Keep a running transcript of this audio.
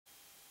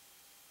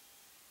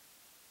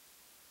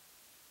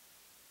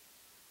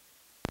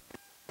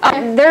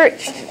You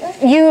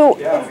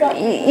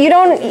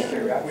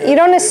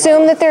don't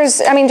assume that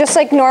there's, I mean, just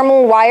like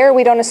normal wire,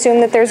 we don't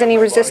assume that there's any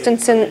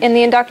resistance in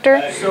the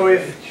inductor. So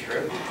if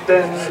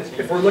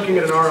we're looking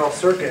at an RL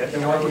circuit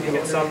and we're looking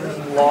at some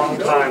long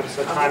time,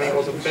 so time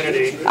equals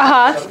infinity,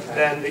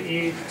 then the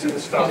E to the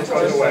stuff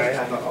goes away,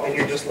 and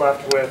you're just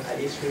left with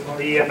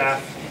the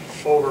EMF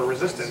over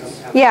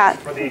resistance. Yeah.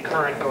 For the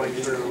current going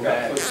through.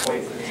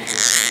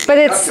 But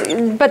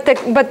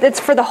it's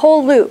for the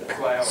whole loop.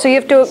 So you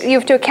have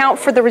to account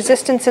for the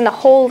resistance in the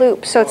whole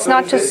loop. So it's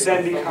not just.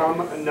 Then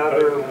become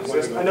another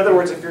resistance. In other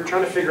words, if you're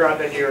trying to figure out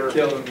then your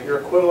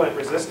equivalent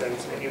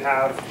resistance, and you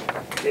have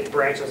it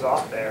branches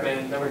off there.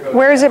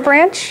 Where does it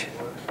branch?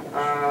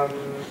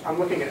 I'm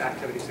looking at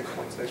activity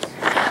 6.6.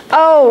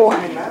 Oh,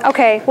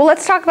 okay. Well,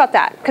 let's talk about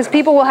that because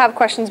people will have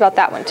questions about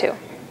that one too.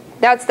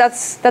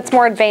 That's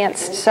more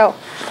advanced. So.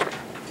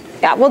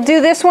 Yeah, we'll do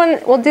this one.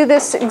 We'll do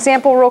this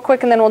example real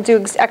quick, and then we'll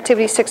do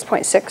activity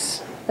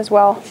 6.6 as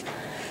well.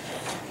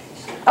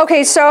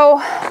 Okay,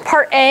 so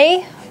part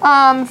A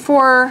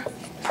for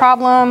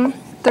problem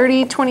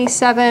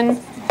 3027,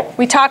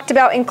 we talked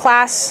about in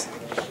class.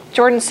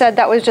 Jordan said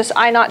that was just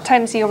I0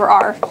 times E over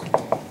R.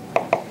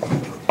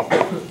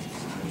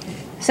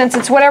 Since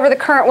it's whatever the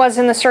current was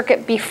in the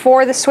circuit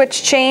before the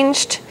switch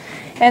changed,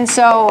 and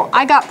so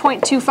I got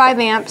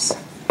 0.25 amps.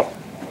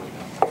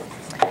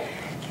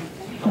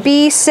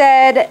 B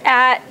said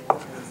at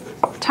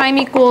time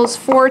equals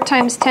 4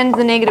 times 10 to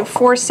the negative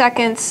 4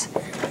 seconds,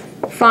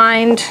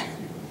 find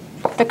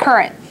the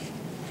current.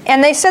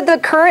 And they said the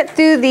current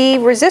through the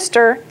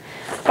resistor,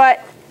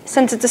 but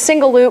since it's a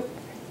single loop,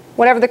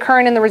 whatever the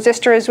current in the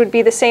resistor is would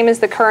be the same as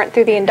the current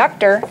through the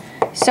inductor.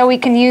 So we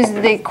can use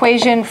the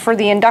equation for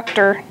the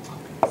inductor.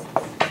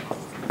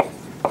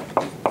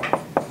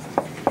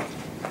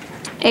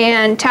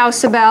 And tau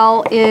sub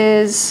L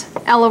is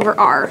L over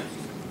R.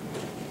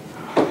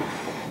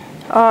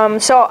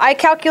 So I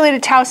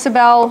calculated tau sub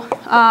L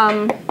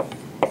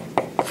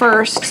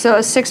first, so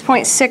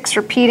 6.6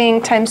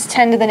 repeating times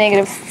 10 to the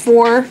negative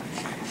 4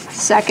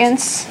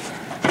 seconds.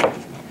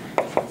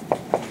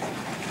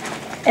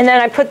 And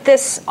then I put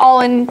this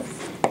all in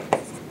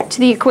to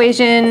the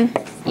equation,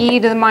 e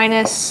to the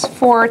minus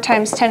 4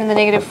 times 10 to the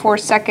negative 4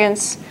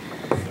 seconds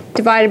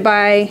divided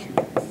by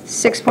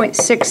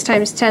 6.6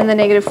 times 10 to the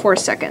negative 4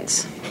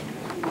 seconds.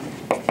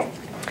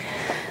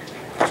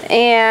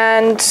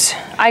 And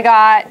I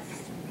got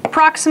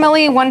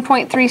approximately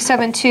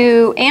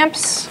 1.372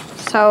 amps,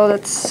 so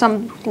that's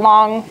some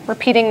long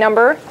repeating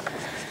number.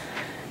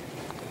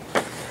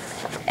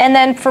 And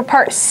then for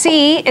part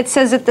C, it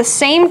says at the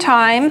same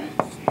time,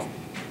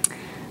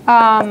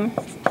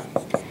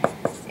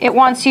 it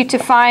wants you to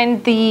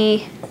find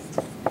the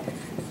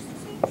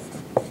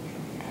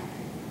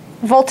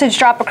voltage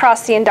drop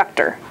across the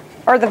inductor,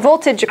 or the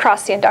voltage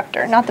across the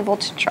inductor, not the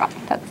voltage drop.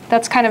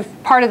 That's kind of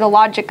part of the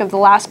logic of the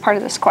last part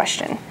of this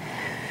question.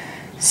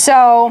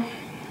 So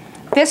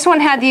this one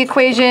had the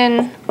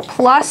equation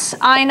plus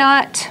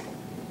I0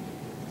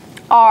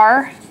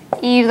 R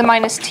e to the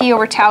minus t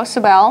over tau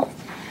sub L.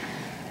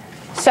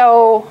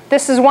 So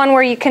this is one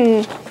where you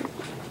can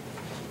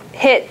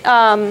hit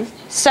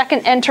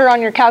second enter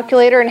on your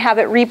calculator and have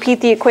it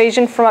repeat the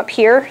equation from up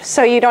here,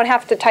 so you don't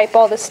have to type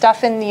all this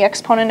stuff in the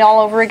exponent all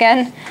over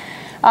again.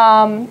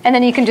 And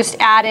then you can just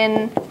add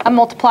in a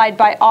multiplied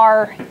by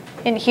R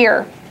in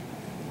here.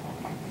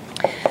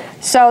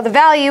 So the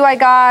value I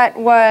got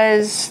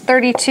was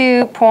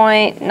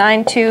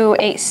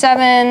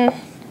 32.9287,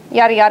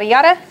 yada, yada,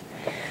 yada.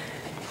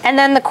 And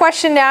then the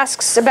question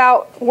asks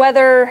about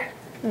whether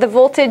the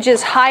voltage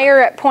is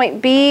higher at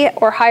point B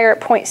or higher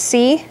at point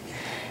C.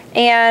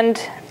 And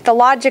the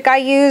logic I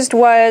used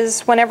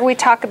was whenever we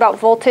talk about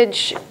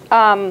voltage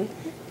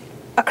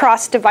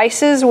across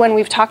devices, when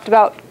we've talked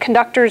about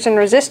conductors and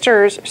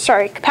resistors,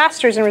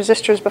 capacitors and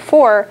resistors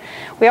before,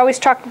 we always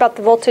talked about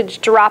the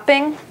voltage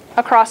dropping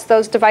across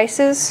those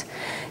devices.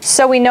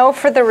 So we know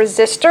for the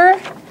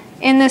resistor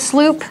in this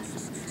loop,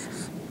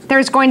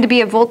 there's going to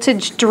be a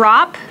voltage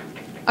drop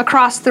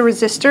across the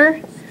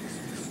resistor.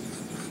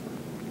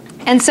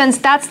 And since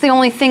that's the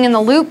only thing in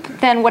the loop,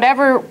 then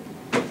whatever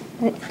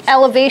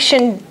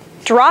elevation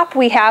drop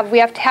we have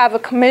to have a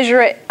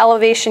commensurate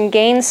elevation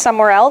gain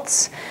somewhere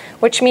else,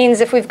 which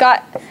means if we've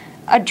got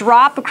a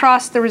drop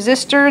across the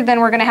resistor, then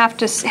we're going to have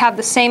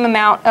the same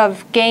amount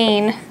of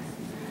gain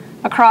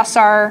across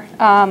our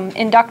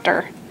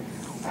inductor.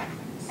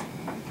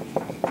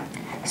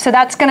 So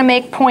that's going to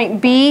make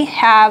point B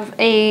have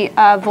a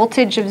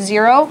voltage of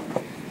 0.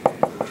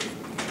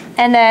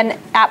 And then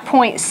at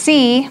point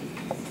C,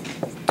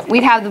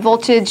 we'd have the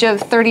voltage of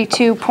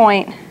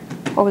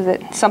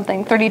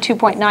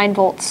 32.9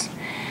 volts.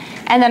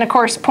 And then of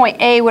course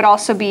point A would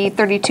also be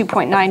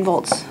 32.9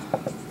 volts.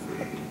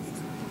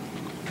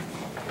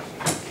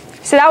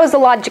 So that was the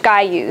logic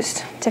I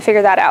used to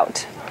figure that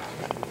out.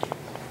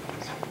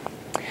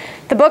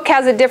 The book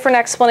has a different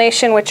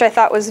explanation, which I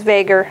thought was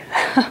vaguer.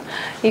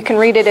 You can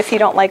read it if you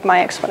don't like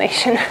my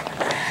explanation.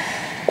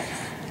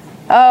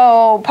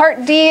 Oh,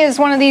 part D is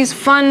one of these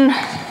fun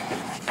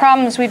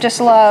problems we just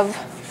love.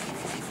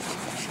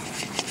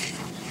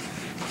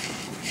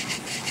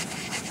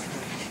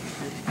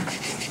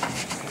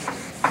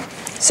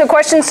 So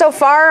questions so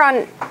far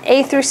on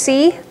A through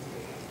C?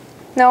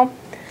 No?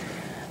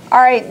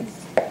 All right,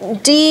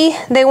 D,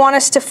 they want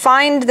us to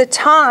find the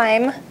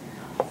time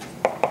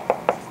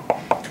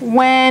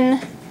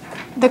when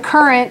the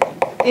current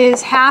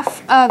is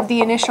half of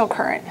the initial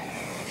current.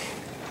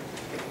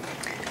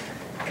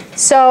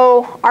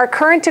 So our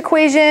current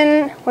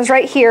equation was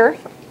right here.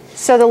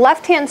 So the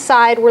left-hand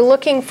side, we're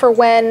looking for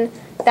when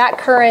that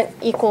current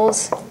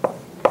equals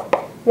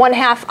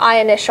 1/2 I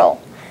initial.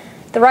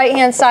 The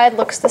right-hand side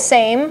looks the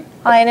same,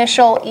 I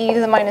initial e to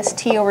the minus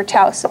t over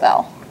tau sub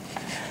L.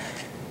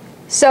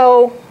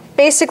 So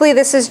basically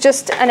this is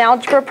just an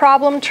algebra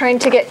problem trying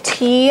to get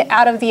t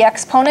out of the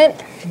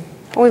exponent.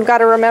 We've got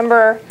to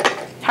remember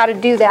how to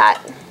do that.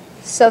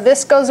 So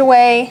this goes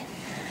away.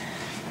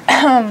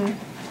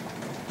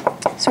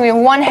 So we have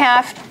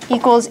 1/2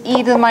 equals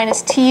e to the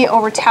minus t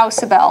over tau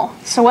sub L.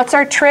 So what's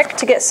our trick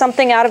to get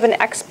something out of an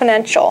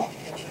exponential?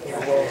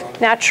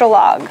 Natural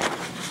log.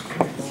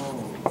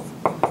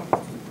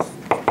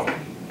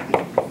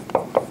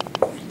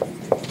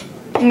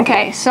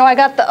 Okay, so I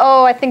got the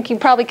O. I think you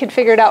probably could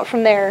figure it out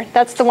from there.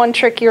 That's the one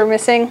trick you were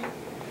missing?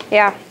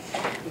 Yeah.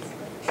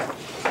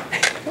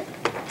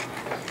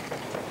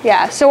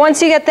 Yeah, so once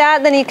you get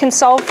that, then you can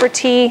solve for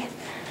t.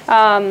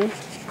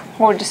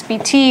 Will just be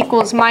t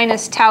equals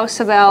minus tau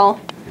sub L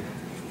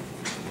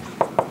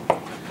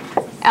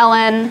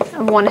ln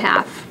of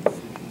 1/2.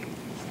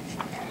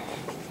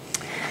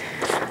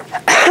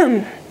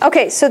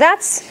 Okay, so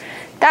that's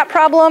that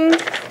problem.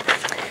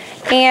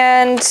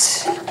 And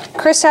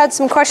Chris had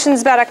some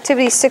questions about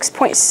activity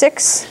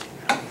 6.6.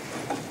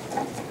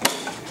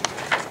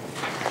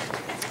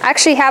 I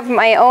actually have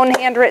my own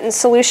handwritten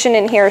solution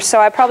in here, so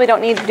I probably don't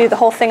need to do the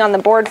whole thing on the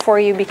board for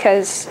you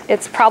because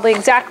it's probably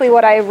exactly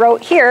what I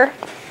wrote here.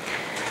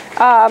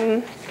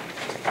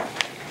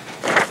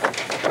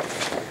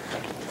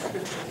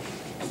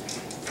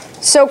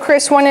 So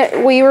Chris,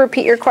 will you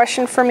repeat your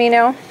question for me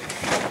now?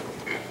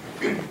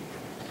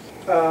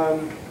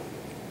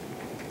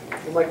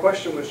 My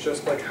question was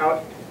just like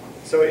how,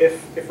 so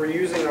if we're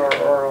using our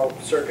RL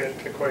circuit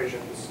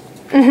equations,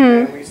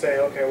 and we say,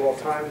 okay, well,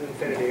 time is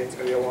infinity, it's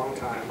going to be a long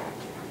time.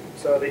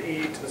 So the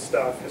e to the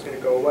stuff is going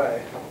to go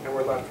away, and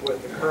we're left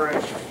with the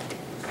current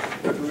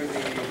through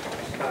the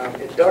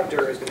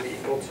inductor is going to be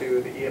equal to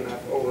the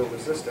EMF over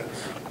resistance.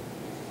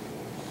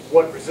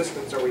 What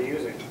resistance are we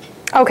using?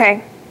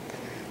 Okay.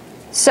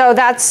 So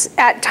that's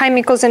at time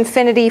equals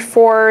infinity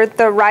for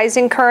the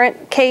rising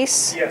current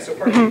case? Yeah, so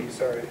part B,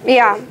 sorry.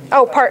 Yeah.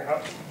 Oh,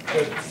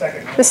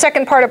 The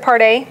second part of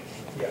part A?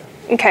 Yeah.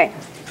 Okay.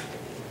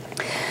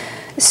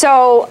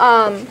 So,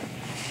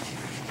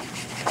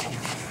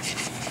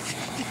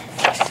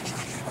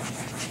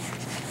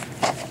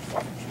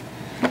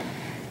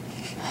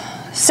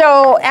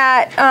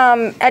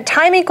 at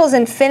time equals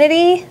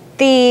infinity,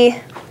 the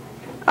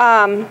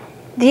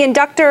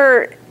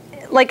inductor,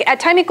 like at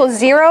time equals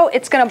 0,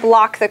 it's going to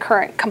block the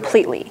current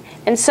completely.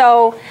 And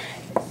so,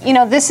 you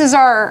know, this is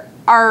our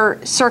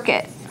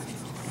circuit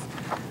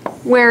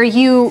where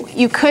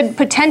you could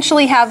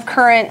potentially have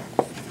current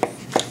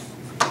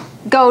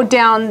go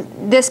down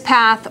this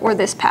path or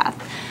this path.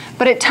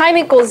 But at time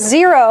equals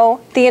 0,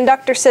 the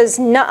inductor says,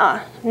 nuh-uh,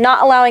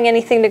 not allowing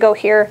anything to go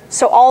here,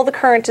 so all the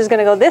current is going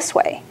to go this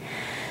way.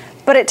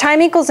 But at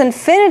time equals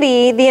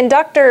infinity, the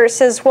inductor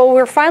says, well,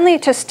 we're finally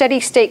to steady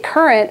state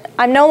current,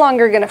 I'm no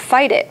longer going to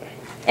fight it.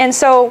 And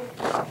so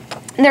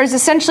there's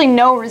essentially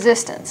no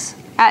resistance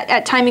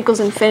at time equals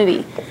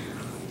infinity.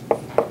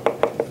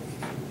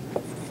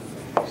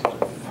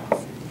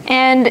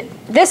 And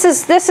this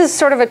is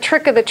sort of a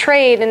trick of the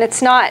trade, and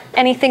it's not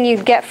anything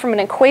you'd get from an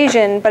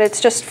equation, but it's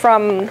just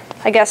from,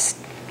 I guess,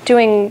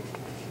 doing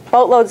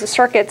boatloads of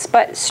circuits.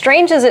 But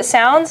strange as it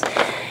sounds,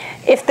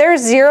 if there's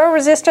 0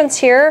 resistance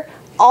here,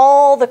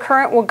 all the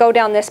current will go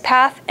down this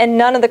path, and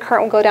none of the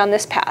current will go down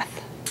this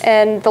path.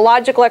 And the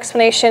logical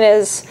explanation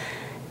is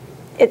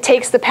it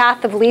takes the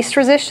path of least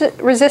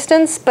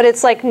resistance, but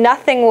it's like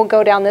nothing will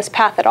go down this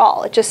path at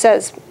all. It just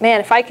says, man,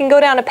 if I can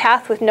go down a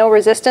path with no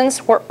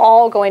resistance, we're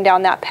all going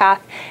down that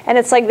path. And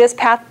it's like this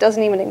path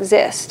doesn't even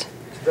exist.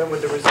 So then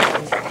would the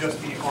resistance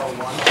just be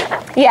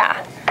R1?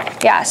 Yeah.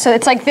 Yeah, so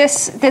it's like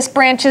this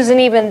branch isn't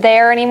even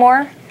there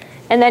anymore.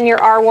 And then your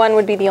R1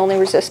 would be the only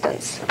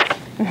resistance.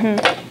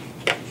 Mm-hmm.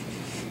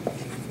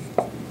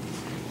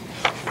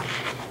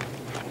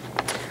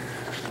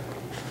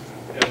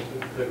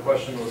 The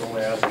question was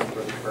only asking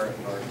for the current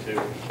in R2.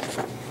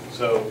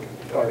 So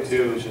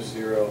R2 is just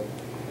 0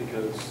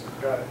 because,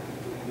 Got it.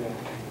 Yeah.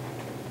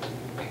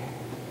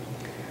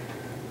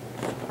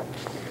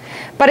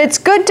 But it's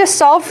good to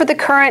solve for the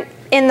current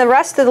in the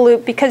rest of the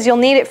loop because you'll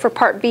need it for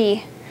part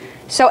B.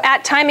 So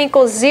at time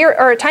equals 0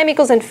 or time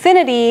equals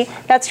infinity,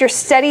 that's your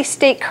steady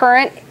state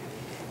current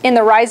in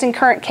the rising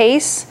current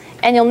case,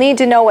 and you'll need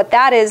to know what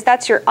that is.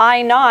 That's your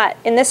I naught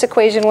in this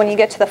equation when you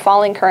get to the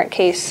falling current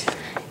case.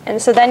 And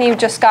so then you've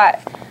just got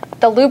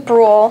the loop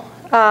rule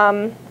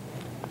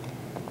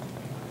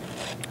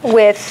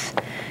with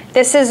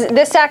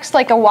this acts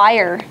like a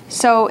wire.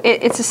 So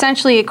it's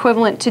essentially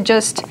equivalent to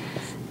just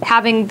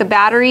having the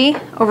battery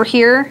over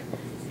here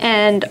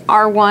and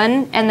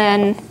R1 and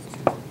then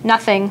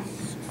nothing.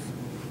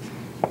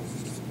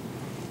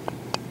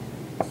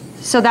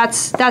 So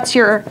that's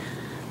your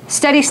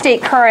steady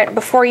state current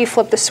before you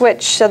flip the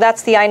switch. So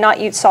that's the I naught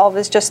you'd solve,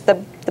 is just the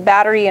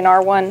battery and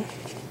R1.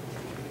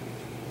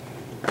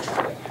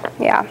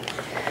 Yeah.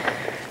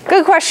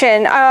 Good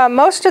question.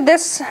 Most of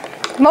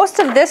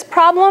this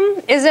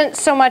problem isn't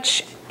so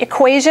much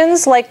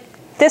equations. Like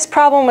this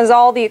problem is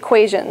all the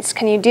equations.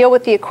 Can you deal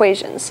with the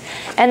equations?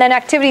 And then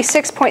activity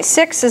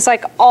 6.6 is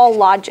like all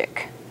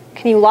logic.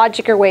 Can you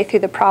logic your way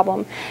through the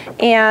problem?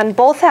 And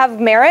both have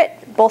merit.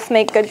 Both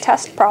make good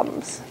test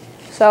problems.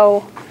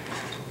 So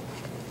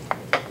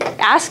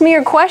ask me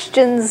your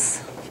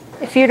questions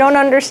if you don't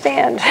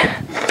understand.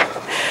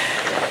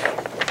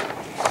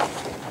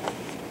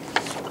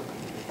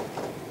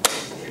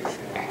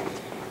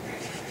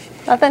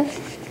 Nothing?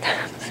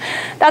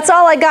 That's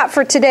all I got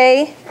for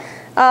today.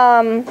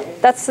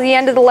 That's the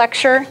end of the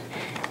lecture.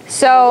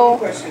 So,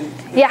 question.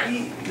 Yeah.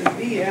 The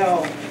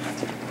VL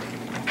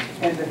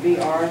and the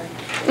VR,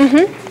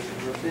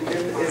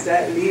 is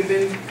that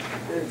leaving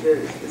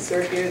the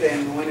circuit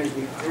and one is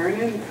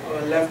returning,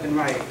 or left and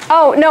right?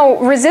 Oh, no,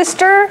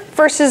 resistor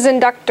versus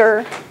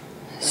inductor.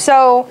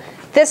 So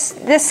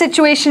this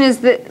situation is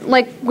that,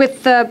 like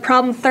with the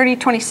problem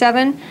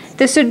 3027,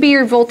 this would be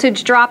your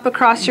voltage drop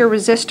across your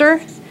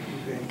resistor.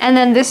 And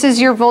then this is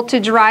your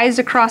voltage rise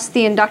across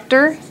the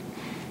inductor.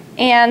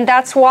 And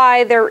that's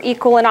why they're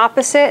equal and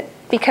opposite,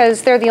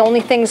 because they're the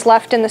only things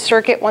left in the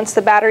circuit once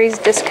the battery's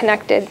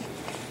disconnected.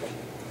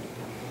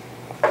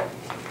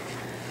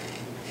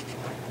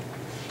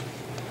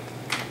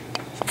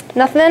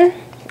 Nothing?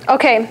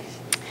 Okay.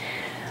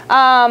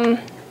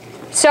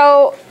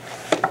 So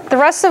the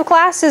rest of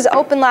class is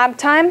open lab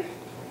time.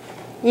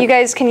 You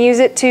guys can use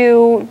it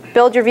to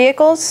build your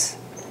vehicles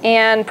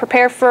and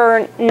prepare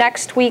for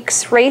next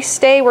week's race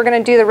day. We're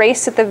going to do the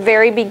race at the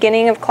very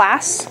beginning of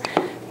class.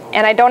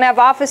 And I don't have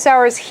office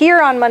hours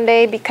here on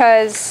Monday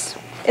because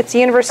it's a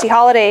university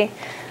holiday.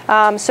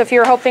 So if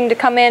you're hoping to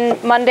come in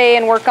Monday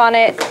and work on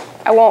it,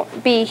 I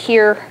won't be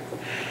here.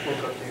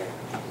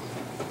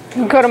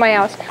 Go to my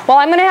house. Well,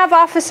 I'm going to have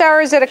office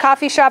hours at a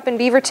coffee shop in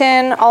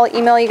Beaverton. I'll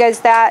email you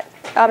guys that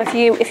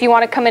if you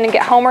want to come in and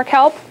get homework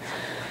help.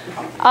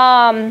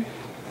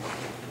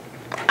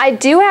 I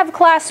do have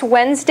class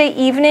Wednesday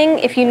evening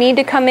if you need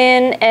to come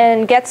in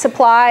and get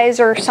supplies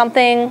or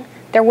something.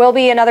 There will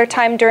be another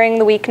time during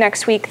the week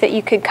next week that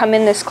you could come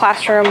in this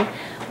classroom.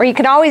 Or you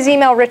can always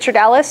email Richard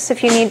Ellis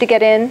if you need to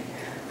get in.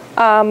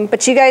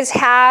 But you guys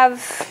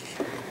have,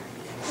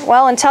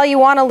 well, until you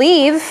want to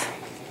leave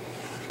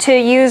to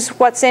use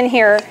what's in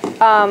here.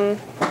 I'll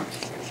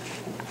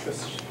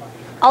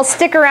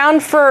stick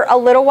around for a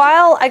little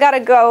while. I gotta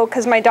go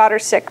because my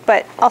daughter's sick,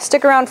 but I'll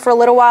stick around for a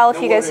little while if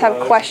you guys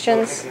have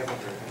questions.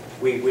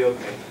 We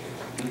okay.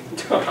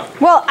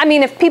 Well, I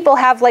mean, if people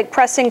have like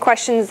pressing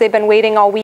questions, they've been waiting all week.